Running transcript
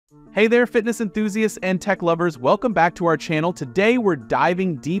Hey there, fitness enthusiasts and tech lovers. Welcome back to our channel. Today, we're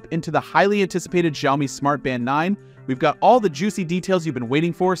diving deep into the highly anticipated Xiaomi Smart Band 9. We've got all the juicy details you've been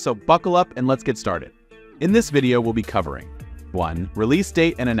waiting for, so buckle up and let's get started. In this video, we'll be covering 1. Release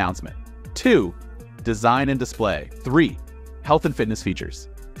date and announcement. 2. Design and display. 3. Health and fitness features.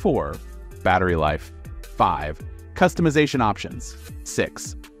 4. Battery life. 5. Customization options.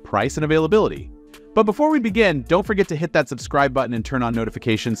 6. Price and availability. But before we begin, don't forget to hit that subscribe button and turn on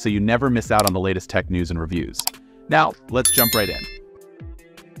notifications so you never miss out on the latest tech news and reviews. Now, let's jump right in.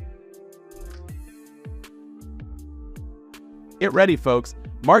 Get ready, folks.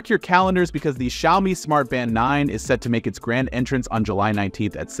 Mark your calendars because the Xiaomi Smart Band 9 is set to make its grand entrance on July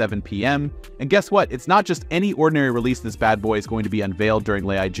 19th at 7 p.m. And guess what? It's not just any ordinary release this bad boy is going to be unveiled during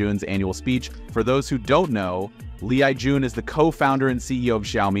Li Jun's annual speech. For those who don't know, Li Jun is the co-founder and CEO of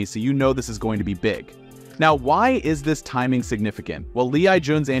Xiaomi, so you know this is going to be big. Now, why is this timing significant? Well, Li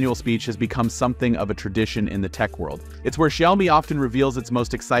Jun's annual speech has become something of a tradition in the tech world. It's where Xiaomi often reveals its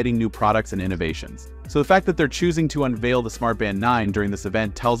most exciting new products and innovations. So the fact that they're choosing to unveil the Smart Band 9 during this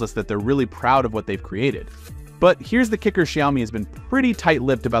event tells us that they're really proud of what they've created. But here's the kicker: Xiaomi has been pretty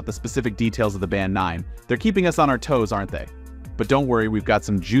tight-lipped about the specific details of the Band 9. They're keeping us on our toes, aren't they? But don't worry, we've got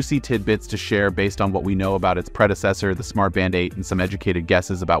some juicy tidbits to share based on what we know about its predecessor, the Smart Band 8, and some educated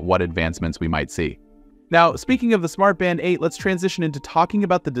guesses about what advancements we might see. Now, speaking of the Smart Band 8, let's transition into talking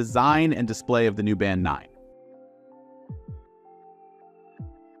about the design and display of the new Band 9.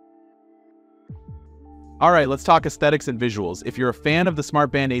 All right, let's talk aesthetics and visuals. If you're a fan of the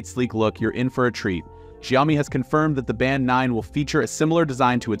Smart Band 8's sleek look, you're in for a treat. Xiaomi has confirmed that the Band 9 will feature a similar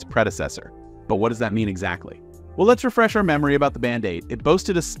design to its predecessor. But what does that mean exactly? Well, let's refresh our memory about the Band 8. It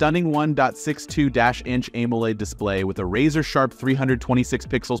boasted a stunning 1.62-inch AMOLED display with a razor-sharp 326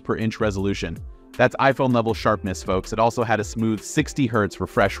 pixels per inch resolution. That's iPhone-level sharpness, folks. It also had a smooth 60 Hz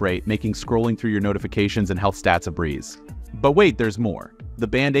refresh rate, making scrolling through your notifications and health stats a breeze. But wait, there's more. The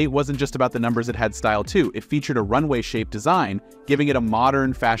Band 8 wasn't just about the numbers, it had style too. It featured a runway-shaped design, giving it a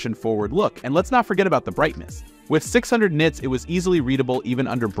modern, fashion-forward look. And let's not forget about the brightness. With 600 nits, it was easily readable even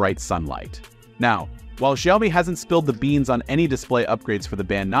under bright sunlight. Now, while Xiaomi hasn't spilled the beans on any display upgrades for the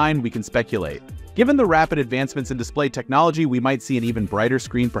Band 9, we can speculate. Given the rapid advancements in display technology, we might see an even brighter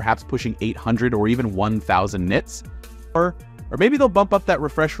screen, perhaps pushing 800 or even 1000 nits. Or maybe they'll bump up that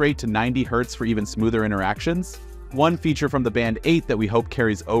refresh rate to 90 Hz for even smoother interactions. One feature from the Band 8 that we hope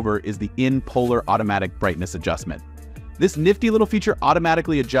carries over is the in-polar automatic brightness adjustment. This nifty little feature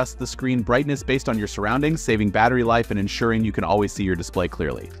automatically adjusts the screen brightness based on your surroundings, saving battery life and ensuring you can always see your display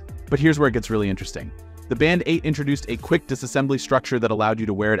clearly. But here's where it gets really interesting. The Band 8 introduced a quick disassembly structure that allowed you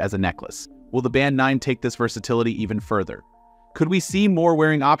to wear it as a necklace. Will the Band 9 take this versatility even further? Could we see more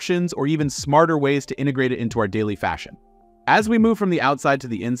wearing options or even smarter ways to integrate it into our daily fashion? As we move from the outside to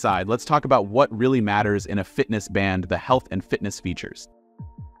the inside, let's talk about what really matters in a fitness band, the health and fitness features.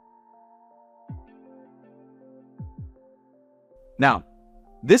 Now,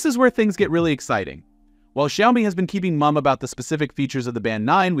 this is where things get really exciting. While Xiaomi has been keeping mum about the specific features of the Band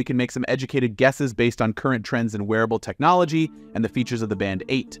 9, we can make some educated guesses based on current trends in wearable technology and the features of the Band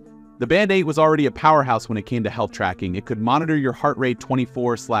 8. The Band 8 was already a powerhouse when it came to health tracking. It could monitor your heart rate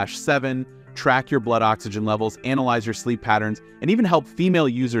 24/7, track your blood oxygen levels, analyze your sleep patterns, and even help female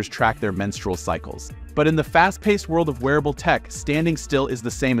users track their menstrual cycles. But in the fast-paced world of wearable tech, standing still is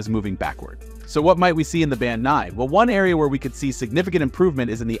the same as moving backward. So what might we see in the Band 9? Well, one area where we could see significant improvement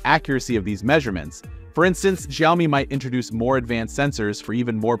is in the accuracy of these measurements. For instance, Xiaomi might introduce more advanced sensors for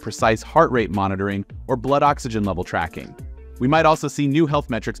even more precise heart rate monitoring or blood oxygen level tracking. We might also see new health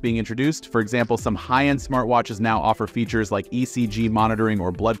metrics being introduced. For example, some high-end smartwatches now offer features like ECG monitoring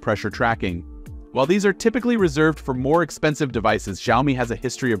or blood pressure tracking. While these are typically reserved for more expensive devices, Xiaomi has a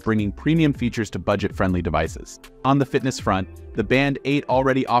history of bringing premium features to budget-friendly devices. On the fitness front, the Band 8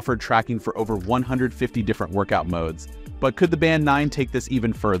 already offered tracking for over 150 different workout modes. But could the Band 9 take this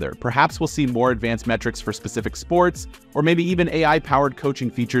even further? Perhaps we'll see more advanced metrics for specific sports, or maybe even AI-powered coaching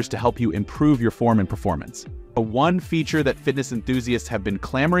features to help you improve your form and performance. One feature that fitness enthusiasts have been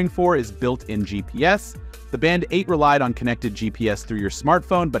clamoring for is built-in GPS. The Band 8 relied on connected GPS through your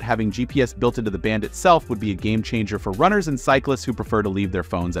smartphone, but having GPS built into the band itself would be a game changer for runners and cyclists who prefer to leave their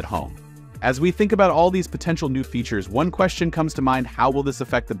phones at home. As we think about all these potential new features, one question comes to mind: how will this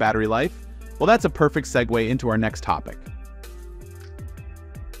affect the battery life? Well, that's a perfect segue into our next topic.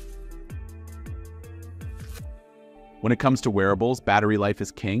 When it comes to wearables, battery life is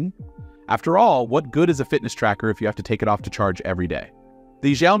king. After all, what good is a fitness tracker if you have to take it off to charge every day?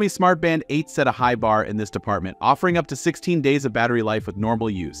 The Xiaomi Smart Band 8 set a high bar in this department, offering up to 16 days of battery life with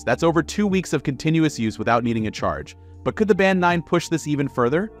normal use. That's over 2 weeks of continuous use without needing a charge. But could the Band 9 push this even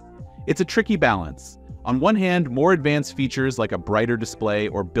further? It's a tricky balance. On one hand, more advanced features like a brighter display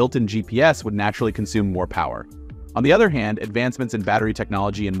or built-in GPS would naturally consume more power. On the other hand, advancements in battery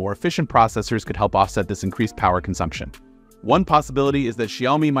technology and more efficient processors could help offset this increased power consumption. One possibility is that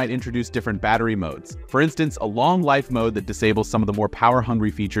Xiaomi might introduce different battery modes. For instance, a long life mode that disables some of the more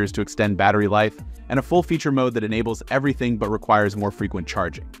power-hungry features to extend battery life, and a full feature mode that enables everything but requires more frequent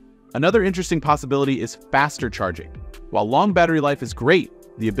charging. Another interesting possibility is faster charging. While long battery life is great,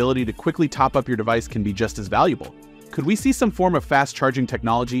 the ability to quickly top up your device can be just as valuable. Could we see some form of fast charging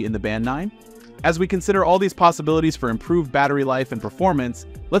technology in the Band 9? As we consider all these possibilities for improved battery life and performance,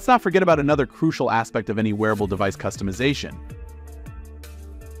 let's not forget about another crucial aspect of any wearable device customization.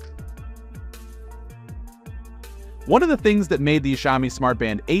 One of the things that made the Xiaomi Smart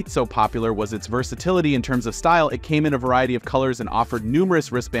Band 8 so popular was its versatility in terms of style. It came in a variety of colors and offered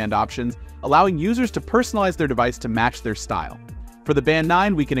numerous wristband options, allowing users to personalize their device to match their style. For the Band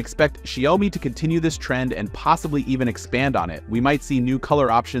 9, we can expect Xiaomi to continue this trend and possibly even expand on it. We might see new color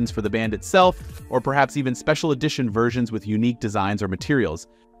options for the band itself, or perhaps even special edition versions with unique designs or materials.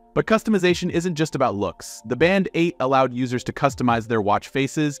 But customization isn't just about looks. The Band 8 allowed users to customize their watch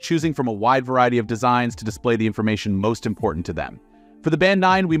faces, choosing from a wide variety of designs to display the information most important to them. For the Band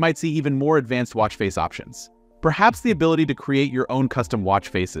 9, we might see even more advanced watch face options. Perhaps the ability to create your own custom watch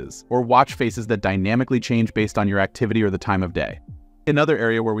faces, or watch faces that dynamically change based on your activity or the time of day. Another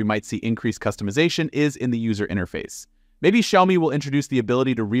area where we might see increased customization is in the user interface. Maybe Xiaomi will introduce the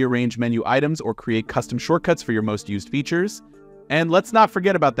ability to rearrange menu items or create custom shortcuts for your most used features. And let's not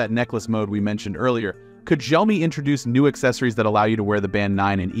forget about that necklace mode we mentioned earlier. Could Xiaomi introduce new accessories that allow you to wear the Band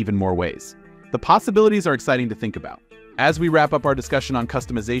 9 in even more ways? The possibilities are exciting to think about. As we wrap up our discussion on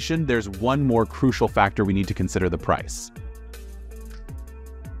customization, there's one more crucial factor we need to consider: the price.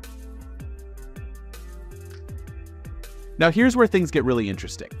 Now here's where things get really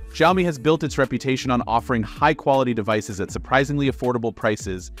interesting. Xiaomi has built its reputation on offering high-quality devices at surprisingly affordable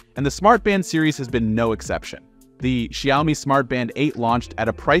prices, and the Smart Band series has been no exception. The Xiaomi Smart Band 8 launched at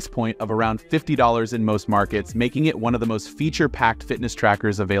a price point of around $50 in most markets, making it one of the most feature-packed fitness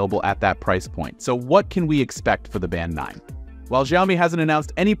trackers available at that price point. So what can we expect for the Band 9? While Xiaomi hasn't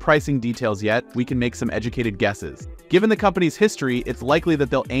announced any pricing details yet, we can make some educated guesses. Given the company's history, it's likely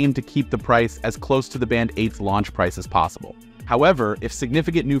that they'll aim to keep the price as close to the Band 8's launch price as possible. However, if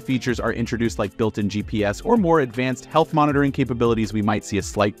significant new features are introduced like built-in GPS or more advanced health monitoring capabilities, we might see a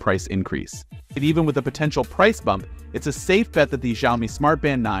slight price increase. And even with a potential price bump, it's a safe bet that the Xiaomi Smart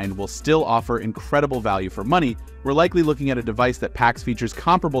Band 9 will still offer incredible value for money. We're likely looking at a device that packs features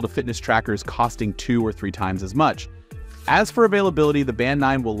comparable to fitness trackers costing 2 or 3 times as much. As for availability, the Band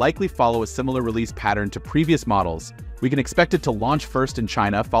 9 will likely follow a similar release pattern to previous models. We can expect it to launch first in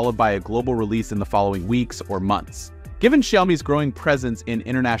China, followed by a global release in the following weeks or months. Given Xiaomi's growing presence in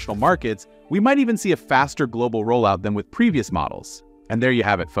international markets, we might even see a faster global rollout than with previous models. And there you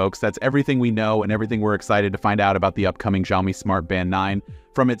have it, folks. That's everything we know and everything we're excited to find out about the upcoming Xiaomi Smart Band 9.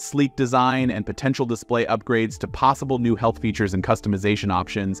 From its sleek design and potential display upgrades to possible new health features and customization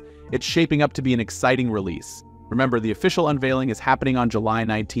options, it's shaping up to be an exciting release. Remember, the official unveiling is happening on July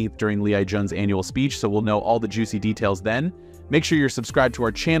 19th during Li Jun's annual speech, so we'll know all the juicy details then. Make sure you're subscribed to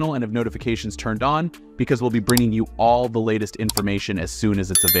our channel and have notifications turned on, because we'll be bringing you all the latest information as soon as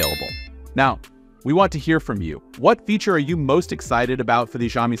it's available. Now, we want to hear from you. What feature are you most excited about for the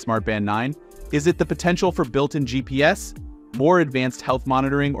Xiaomi Smart Band 9? Is it the potential for built-in GPS, more advanced health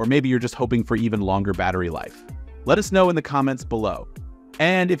monitoring, or maybe you're just hoping for even longer battery life? Let us know in the comments below.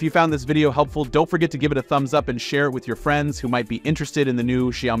 And if you found this video helpful, don't forget to give it a thumbs up and share it with your friends who might be interested in the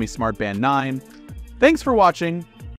new Xiaomi Smart Band 9. Thanks for watching.